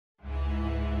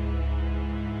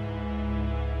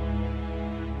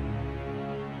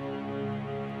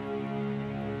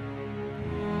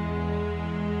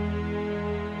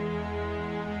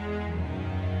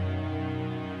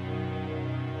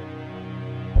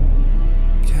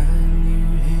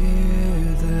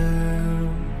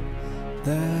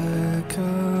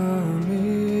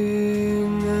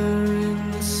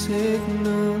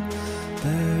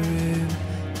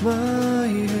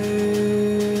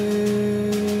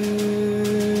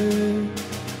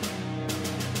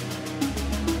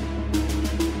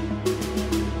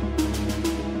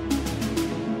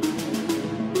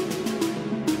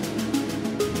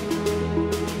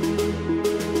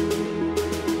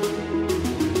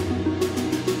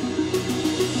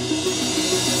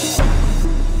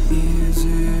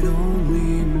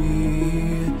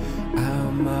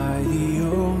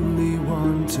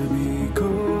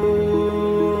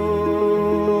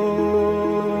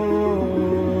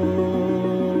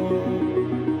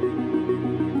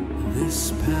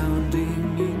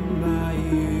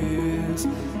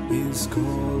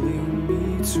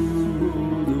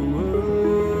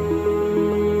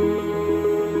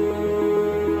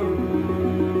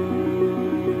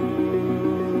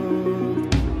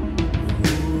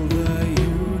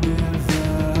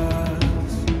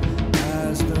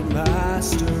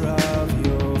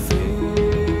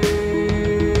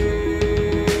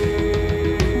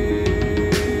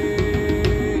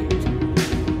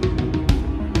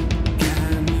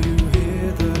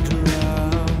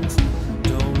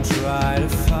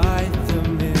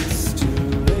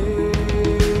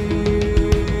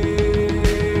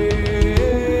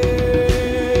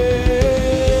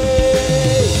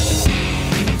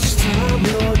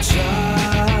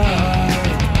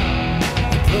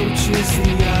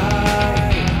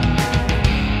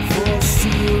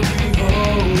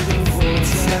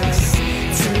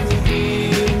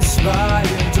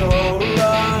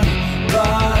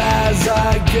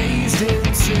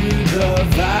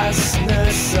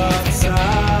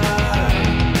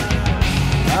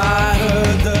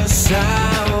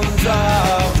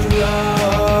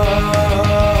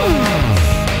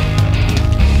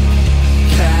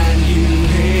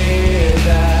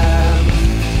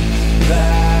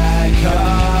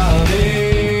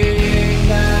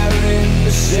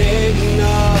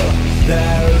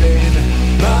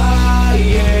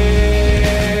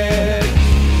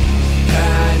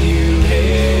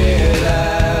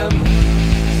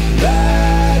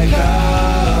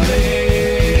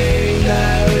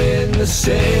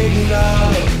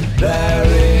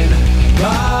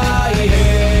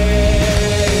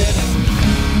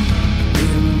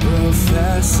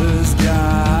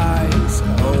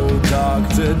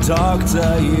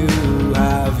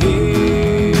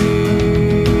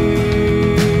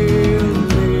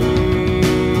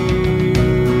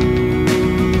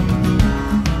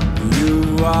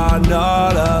are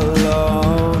not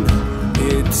alone.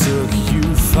 It took you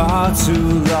far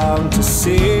too long to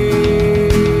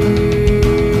see.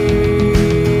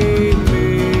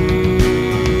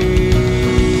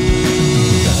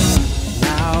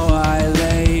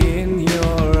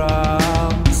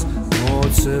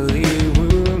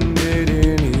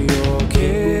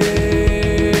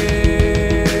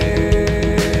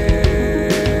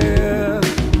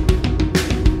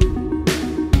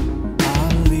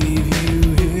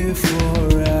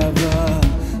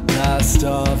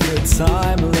 Of the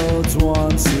time loads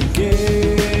once again.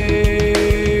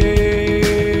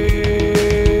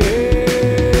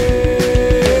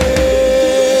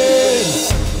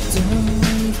 Don't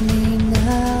leave me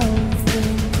now.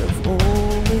 Think of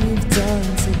all we've done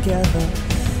together.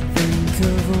 Think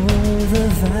of all the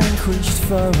vanquished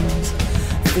foes.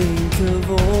 Think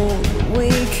of all that we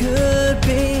could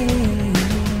be.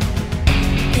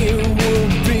 It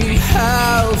would be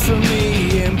hell for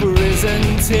me,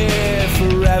 imprisoned here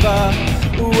forever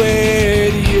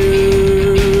with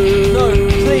you. No,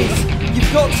 please,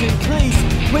 you've got to, please.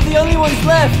 We're the only ones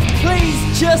left.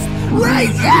 Please, just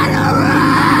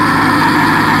regenerate!